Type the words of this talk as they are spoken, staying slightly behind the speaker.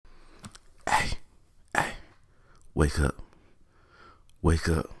Wake up. Wake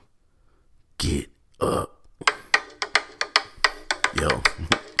up. Get up. Yo,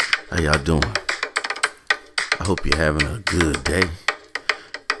 how y'all doing? I hope you're having a good day.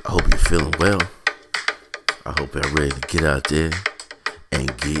 I hope you're feeling well. I hope you're ready to get out there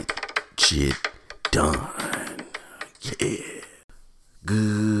and get shit done. Yeah.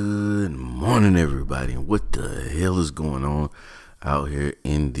 Good morning, everybody. And what the hell is going on out here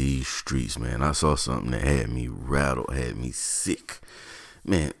in these streets, man? I saw something that had me rattled, had me sick.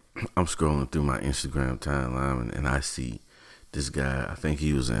 Man, I'm scrolling through my Instagram timeline and I see this guy. I think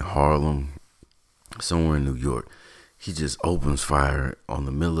he was in Harlem, somewhere in New York. He just opens fire on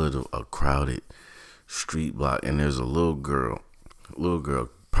the middle of a crowded street block, and there's a little girl,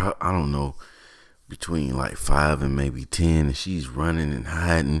 I don't know, between like 5 and maybe 10, and she's running and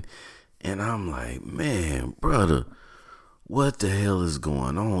hiding. And I'm like, man, brother, what the hell is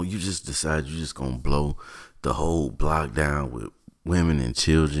going on? You just decide you're just gonna blow the whole block down with women and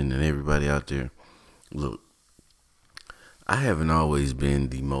children and everybody out there. Look, I haven't always been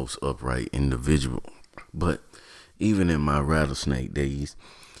the most upright individual, but even in my rattlesnake days,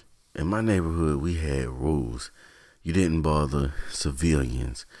 in my neighborhood, we had rules. You didn't bother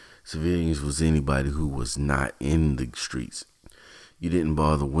civilians. Civilians was anybody who was not in the streets. You didn't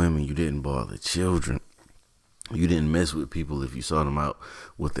bother women. You didn't bother children. You didn't mess with people if you saw them out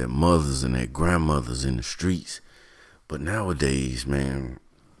with their mothers and their grandmothers in the streets. But nowadays, man,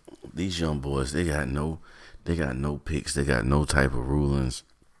 these young boys, they got no picks. They got no type of rulings,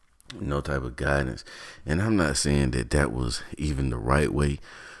 no type of guidance. And I'm not saying that was even the right way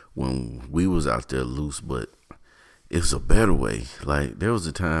when we was out there loose, but it's a better way. Like, there was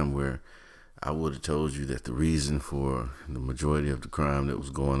a time where I would have told you that the reason for the majority of the crime that was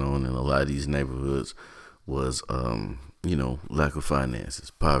going on in a lot of these neighborhoods was, lack of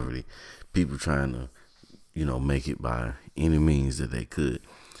finances, poverty, people trying to, make it by any means that they could.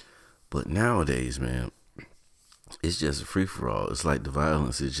 But nowadays, man, it's just a free-for-all. It's like the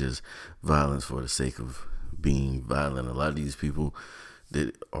violence is just violence for the sake of being violent. A lot of these people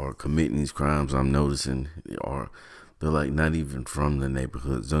that are committing these crimes, I'm noticing, they're like not even from the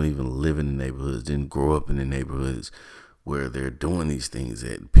neighborhoods, don't even live in the neighborhoods, didn't grow up in the neighborhoods where they're doing these things.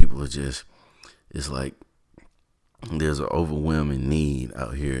 That people are just, it's like there's an overwhelming need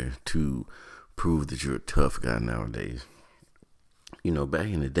out here to prove that you're a tough guy nowadays. Back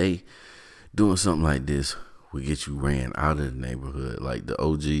in the day, doing something like this would get you ran out of the neighborhood. Like, the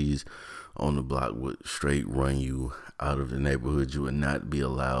OGs on the block would straight run you out of the neighborhood. You would not be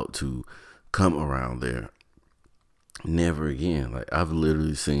allowed to come around there. Never again. Like, I've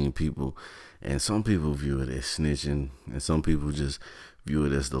literally seen people, and some people view it as snitching, and some people just view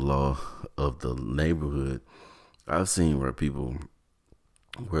it as the law of the neighborhood. I've seen where people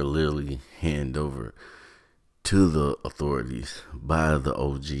were literally handed over to the authorities by the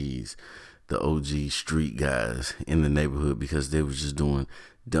OGs, the OG street guys in the neighborhood, because they were just doing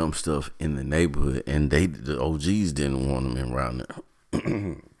dumb stuff in the neighborhood, and the OGs didn't want them around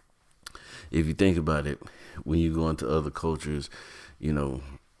there. If you think about it, when you go into other cultures,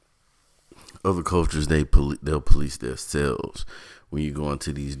 other cultures, they'll police themselves. When you go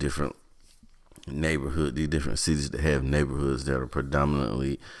into these different neighborhoods, these different cities that have neighborhoods that are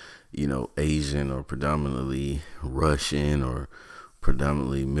predominantly, Asian or predominantly Russian or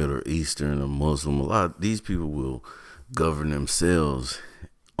predominantly Middle Eastern or Muslim, a lot of these people will govern themselves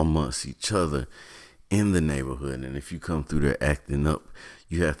amongst each other in the neighborhood. And if you come through there acting up,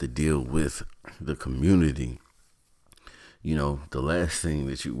 you have to deal with the community. The last thing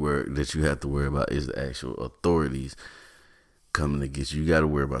that you have to worry about is the actual authorities coming to get you. You got to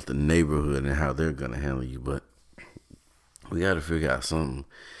worry about the neighborhood and how they're gonna handle you. But we got to figure out something,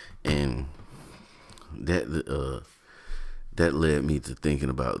 and that led me to thinking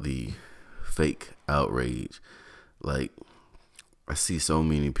about the fake outrage. Like, I see so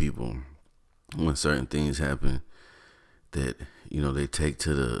many people when certain things happen that, they take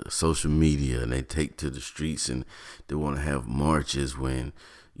to the social media and they take to the streets, and they want to have marches when,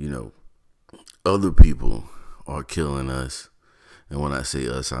 other people are killing us. And when I say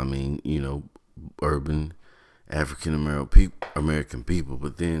us, I mean, urban African American people.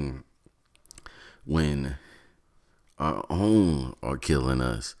 But then when our own are killing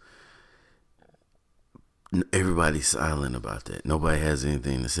us, everybody's silent about that. Nobody has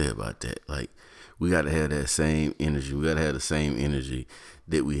anything to say about that. Like, we got to have that same energy. We got to have the same energy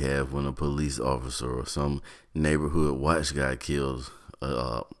that we have when a police officer or some neighborhood watch guy kills,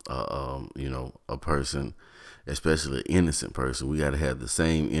 a person, especially an innocent person. We got to have the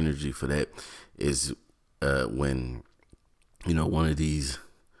same energy for that as when, one of these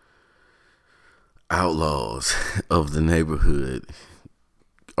outlaws of the neighborhood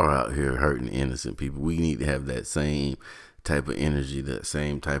are out here hurting innocent people. We need to have that same type of energy, that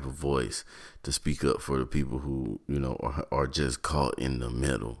same type of voice to speak up for the people who, are just caught in the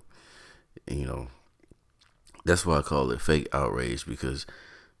middle. And, that's why I call it fake outrage, because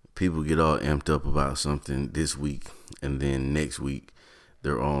people get all amped up about something this week and then next week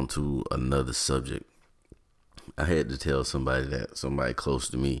they're on to another subject. I had to tell somebody close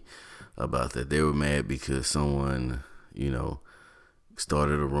to me about that. They were mad because someone,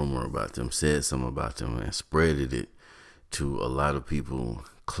 started a rumor about them, said something about them, and spreaded it to a lot of people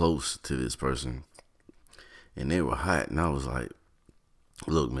close to this person. And they were hot. And I was like,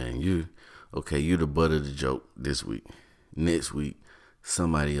 look, man, you're the butt of the joke this week. Next week,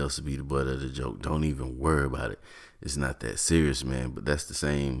 somebody else will be the butt of the joke. Don't even worry about it. It's not that serious, man. But that's the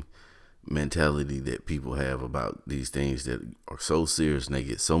same mentality that people have about these things that are so serious, and they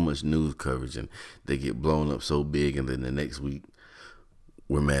get so much news coverage and they get blown up so big, and then the next week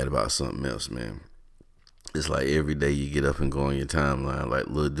we're mad about something else, man. It's like every day you get up and go on your timeline, like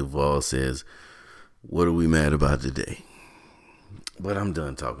Lil Duval says, what are we mad about today? But I'm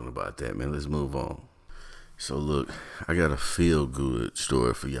done talking about that, man. Let's move on. So look, I got a feel good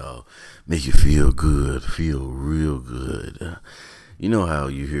story for y'all. Make you feel good, feel real good. You know how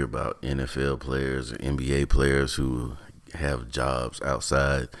you hear about NFL players or NBA players who have jobs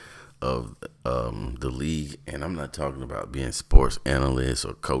outside of the league, and I'm not talking about being sports analysts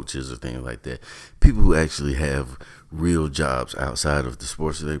or coaches or things like that. People who actually have real jobs outside of the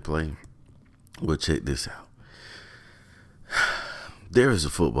sports that they play. Well, check this out. There is a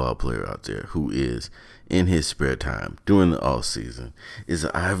football player out there who is, in his spare time, during the off season, is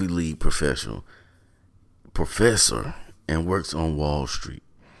an Ivy League professor and works on Wall Street.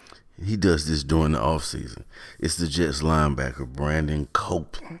 He does this during the off season. It's the Jets linebacker, Brandon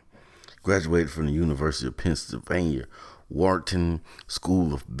Copeland. Graduated from the University of Pennsylvania, Wharton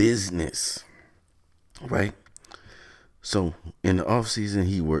School of Business. Right? So, in the off season,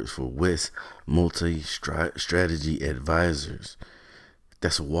 he works for West Multi-Strategy Advisors.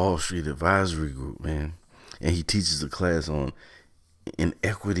 That's a Wall Street advisory group, man. And he teaches a class on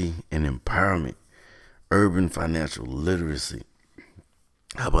inequity and empowerment, urban financial literacy.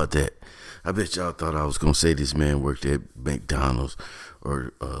 How about that? I bet y'all thought I was going to say this man worked at McDonald's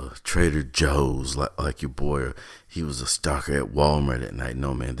or Trader Joe's like your boy, or he was a stalker at Walmart at night.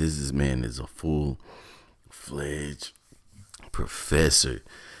 No, man, this man is a full-fledged professor.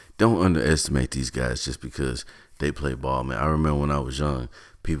 Don't underestimate these guys just because they play ball, man. I remember when I was young,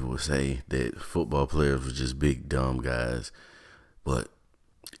 people would say that football players were just big, dumb guys. But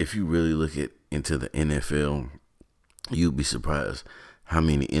if you really look into the NFL, you'd be surprised how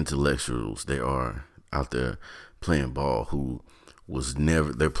many intellectuals there are out there playing ball who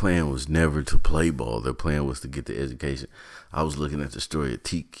their plan was never to play ball. Their plan was to get the education. I was looking at the story of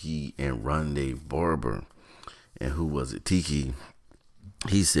Tiki and Rondé Barber. And who was it? Tiki,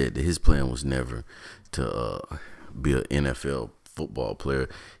 he said that his plan was never to be an NFL football player.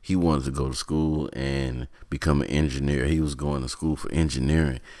 He wanted to go to school and become an engineer. He was going to school for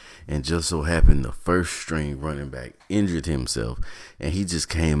engineering. And just so happened the first string running back injured himself, and he just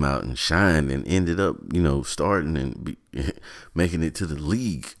came out and shined and ended up, starting and making it to the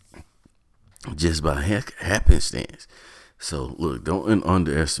league just by happenstance. So look, don't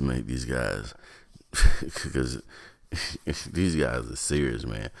underestimate these guys because these guys are serious,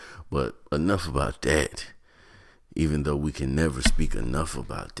 man. But enough about that. Even though we can never speak enough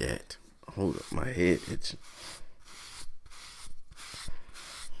about that. Hold up, my head itching.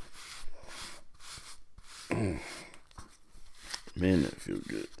 Man, that feel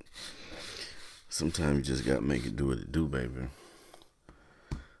good. Sometimes you just gotta make it do what it do, baby.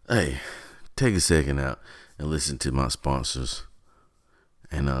 Hey, take a second out and listen to my sponsors.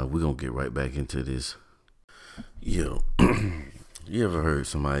 And we're gonna get right back into this. Yo, you ever heard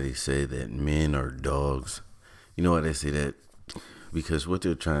somebody say that men are dogs? You know why they say that? Because what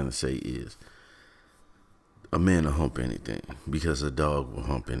they're trying to say is a man will hump anything, because a dog will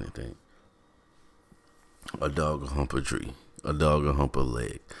hump anything. A dog will hump a tree. A dog will hump a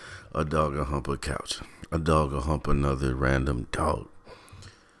leg. A dog will hump a couch. A dog will hump another random dog.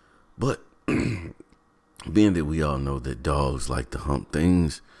 But being that we all know that dogs like to hump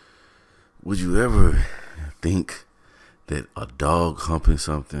things, would you ever think that a dog humping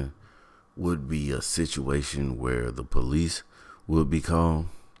something would be a situation where the police would be called?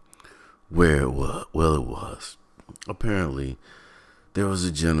 Where it was? Well, it was. Apparently, there was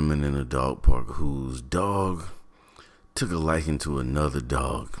a gentleman in a dog park whose dog took a liking to another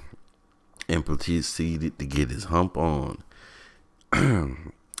dog and proceeded to get his hump on.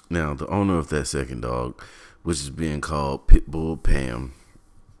 Now, the owner of that second dog, which is being called Pitbull Pam,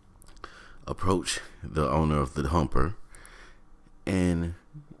 approached the owner of the Humper and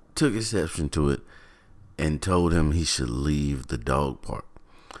took exception to it and told him he should leave the dog park.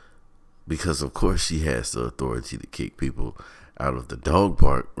 Because, of course, she has the authority to kick people out of the dog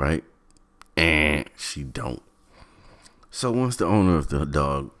park, right? And she don't. So once the owner of the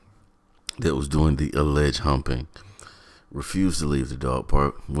dog that was doing the alleged humping refused to leave the dog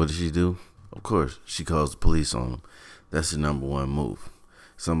park, what did she do? Of course, she calls the police on him. That's the number one move.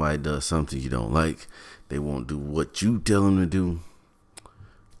 Somebody does something you don't like, they won't do what you tell them to do,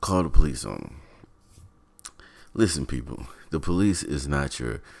 call the police on them. Listen, people, the police is not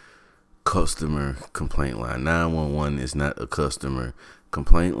your customer complaint line. 911 is not a customer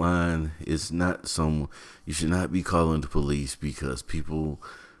complaint line. It's not you should not be calling the police because people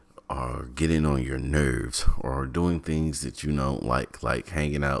are getting on your nerves or doing things that you don't like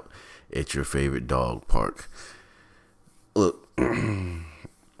hanging out at your favorite dog park. Look, I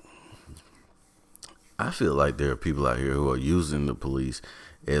feel like there are people out here who are using the police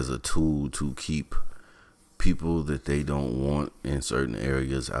as a tool to keep people that they don't want in certain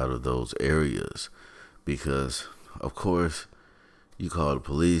areas out of those areas. Because, of course, you call the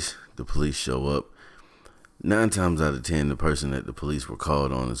police show up. 9 times out of 10, the person that the police were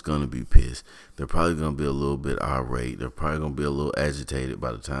called on is going to be pissed. They're probably going to be a little bit irate. They're probably going to be a little agitated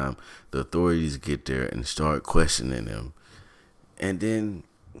by the time the authorities get there and start questioning them. And then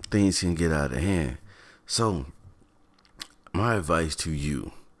things can get out of hand. So, my advice to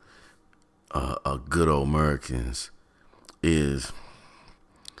you, good old Americans, is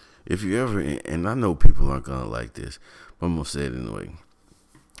if you ever, and I know people aren't going to like this, but I'm going to say it anyway.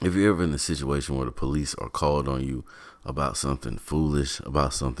 If you're ever in a situation where the police are called on you about something foolish,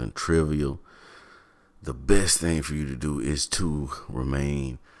 about something trivial, the best thing for you to do is to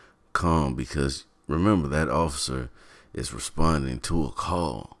remain calm, because remember, that officer is responding to a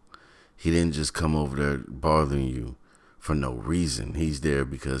call. He didn't just come over there bothering you for no reason. He's there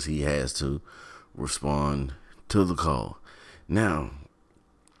because he has to respond to the call. Now,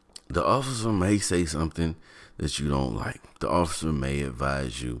 the officer may say something that you don't like. The officer may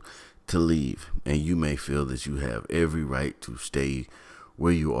advise you to leave, and you may feel that you have every right to stay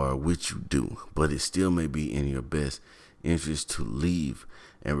where you are, which you do, but it still may be in your best interest to leave.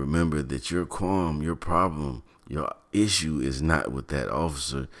 And remember that your qualm, your problem, your issue is not with that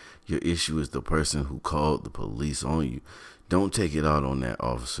officer. Your issue is the person who called the police on you. Don't take it out on that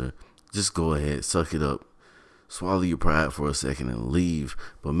officer. Just go ahead, suck it up, swallow your pride for a second and leave.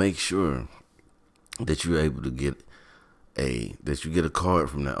 But make sure that you're able to get a card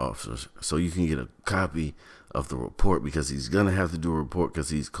from that officer so you can get a copy of the report, because he's going to have to do a report because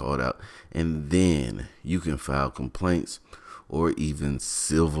he's called out. And then you can file complaints or even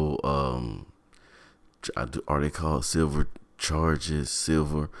civil, are they called silver charges?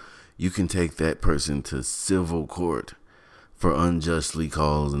 Silver. You can take that person to civil court for unjustly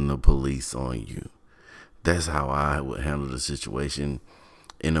calling the police on you. That's how I would handle the situation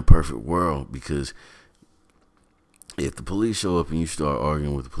in a perfect world, because if the police show up and you start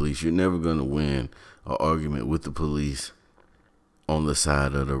arguing with the police, you're never going to win an argument with the police on the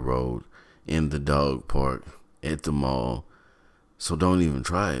side of the road, in the dog park, at the mall. So don't even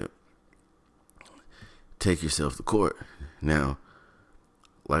try it. Take yourself to court. Now,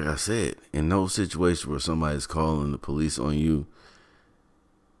 like I said, in those situations where somebody's calling the police on you,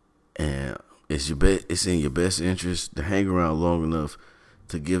 and it's in your best interest to hang around long enough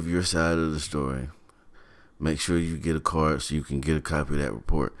to give your side of the story. Make sure you get a card so you can get a copy of that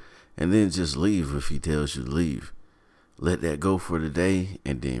report, and then just leave if he tells you to leave. Let that go for the day,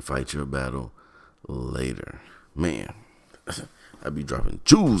 and then fight your battle later. Man, I be dropping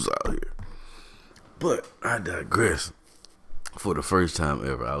jewels out here. But I digress. For the first time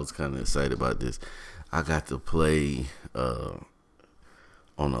ever, I was kind of excited about this. I got to play on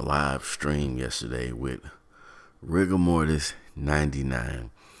a live stream yesterday with Rigor Mortis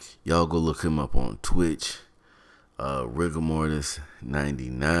 99. Y'all go look him up on Twitch. Rigor Mortis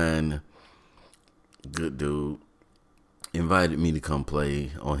 99. Good dude. Invited me to come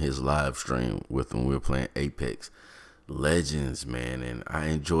play on his live stream with him. We were playing Apex Legends, man, and I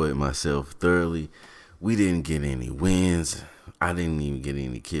enjoyed myself thoroughly. We didn't get any wins. I didn't even get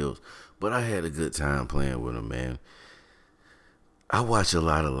any kills, but I had a good time playing with him, man. I watch a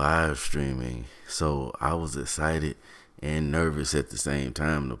lot of live streaming, so I was excited and nervous at the same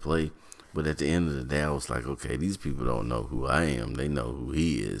time to play. But at the end of the day, I was like, okay, these people don't know who I am. They know who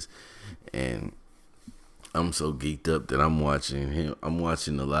he is. And I'm so geeked up that I'm watching him. I'm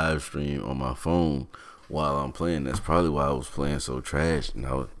watching the live stream on my phone while I'm playing. That's probably why I was playing so trash.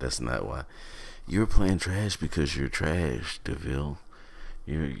 No, that's not why. You're playing trash because you're trash, DeVille.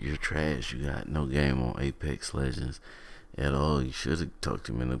 You're trash. You got no game on Apex Legends at all. You should have talked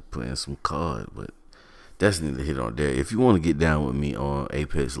him into playing some COD, but that's neither here nor there. If you want to get down with me on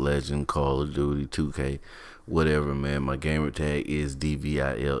Apex Legends, Call of Duty, 2K, whatever, man, my gamer tag is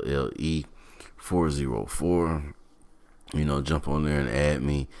DVILLE404. You know, jump on there and add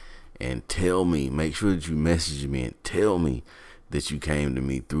me and tell me. Make sure that you message me and tell me that you came to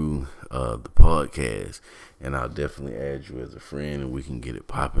me through the podcast, and I'll definitely add you as a friend, and we can get it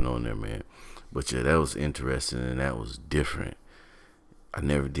popping on there, man. But yeah, that was interesting and that was different. I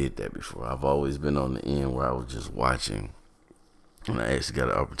never did that before. I've always been on the end where I was just watching, and I actually got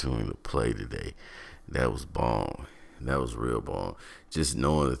an opportunity to play today. That was bomb. That was real bomb. Just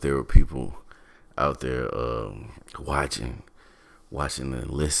knowing that there were people out there watching and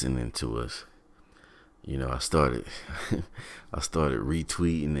listening to us. You know, I started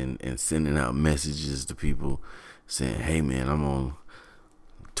retweeting and sending out messages to people saying, hey man, I'm on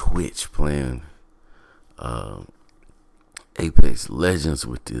Twitch playing Apex Legends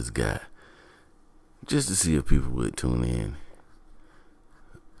with this guy, just to see if people would tune in.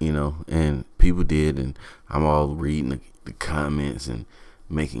 You know, and people did, and I'm all reading the comments and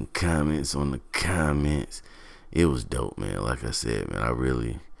making comments on the comments. It was dope, man. Like I said, man, I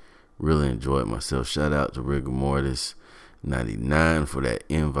really enjoyed myself. Shout out to Rigor Mortis 99 for that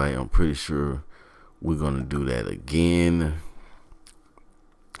invite. I'm pretty sure we're gonna do that again,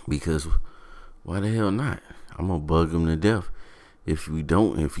 because why the hell not? I'm gonna bug him to death. If he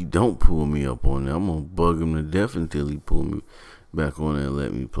don't pull me up on there, I'm gonna bug him to death until he pull me back on there and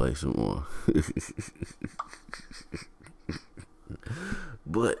let me play some more.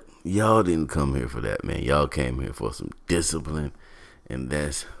 But y'all didn't come here for that, man. Y'all came here for some discipline, and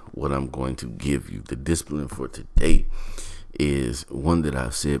that's what I'm going to give you. The discipline for today is one that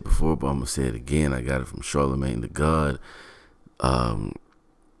I've said before, but I'm gonna say it again. I got it from Charlemagne the God.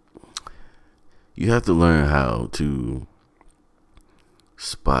 You have to learn how to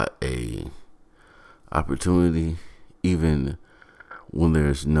spot a opportunity even when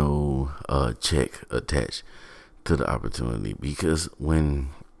there's no check attached to the opportunity. Because when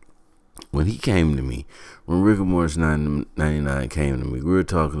he came to me, when Rigor Mortis 99 came to me, we were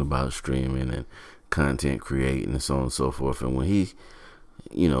talking about streaming and content creating and so on and so forth. And when he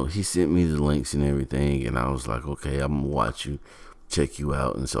sent me the links and everything, and I was like, okay, I'm gonna watch you, check you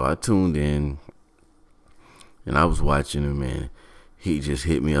out. And so I tuned in, and I was watching him, and he just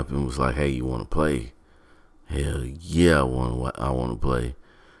hit me up and was like, hey, you want to play? Hell yeah, I want to play.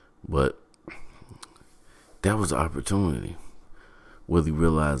 But that was an opportunity, whether he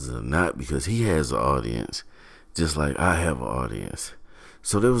realizes it or not, because he has an audience just like I have an audience.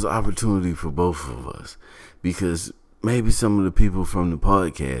 So there was an opportunity for both of us, because maybe some of the people from the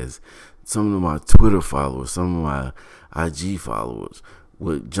podcast, some of my Twitter followers, some of my IG followers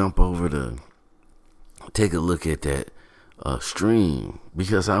would jump over to take a look at that stream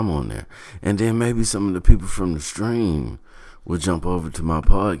because I'm on there. And then maybe some of the people from the stream would jump over to my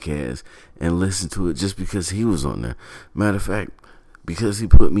podcast and listen to it just because he was on there. Matter of fact, because he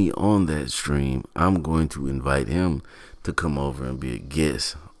put me on that stream, I'm going to invite him to come over and be a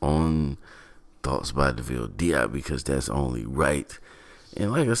guest on Thoughts by DeVille DI, because that's only right.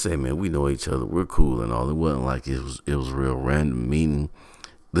 And like I said, man, we know each other. We're cool and all. It wasn't like it was a real random meeting.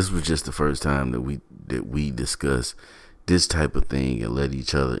 This was just the first time that we discussed this type of thing and let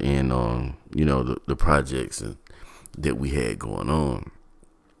each other in on, the projects that we had going on.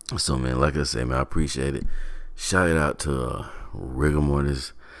 So, man, like I said, man, I appreciate it. Shout out to Rigor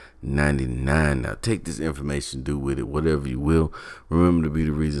Mortis 99. Now, take this information, do with it whatever you will. Remember to be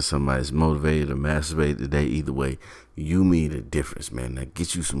the reason somebody's motivated or masturbated today. Either way, you mean a difference, man. Now,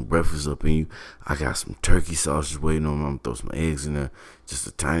 get you some breakfast up in you. I got some turkey sausage waiting on me. I'm gonna throw some eggs in there, just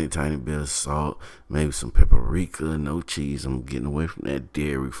a tiny bit of salt, maybe some paprika, no cheese. I'm getting away from that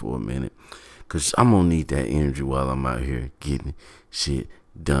dairy for a minute, because I'm gonna need that energy while I'm out here getting shit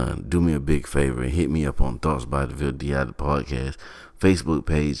done. Do me a big favor and hit me up on Thoughts by DeVille DI, the podcast Facebook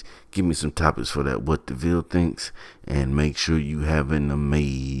page. Give me some topics for that What DeVille Thinks, and make sure you have an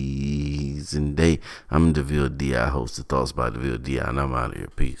amazing day. I'm DeVille DI, host of Thoughts by DeVille DI, and I'm out of here.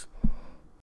 Peace.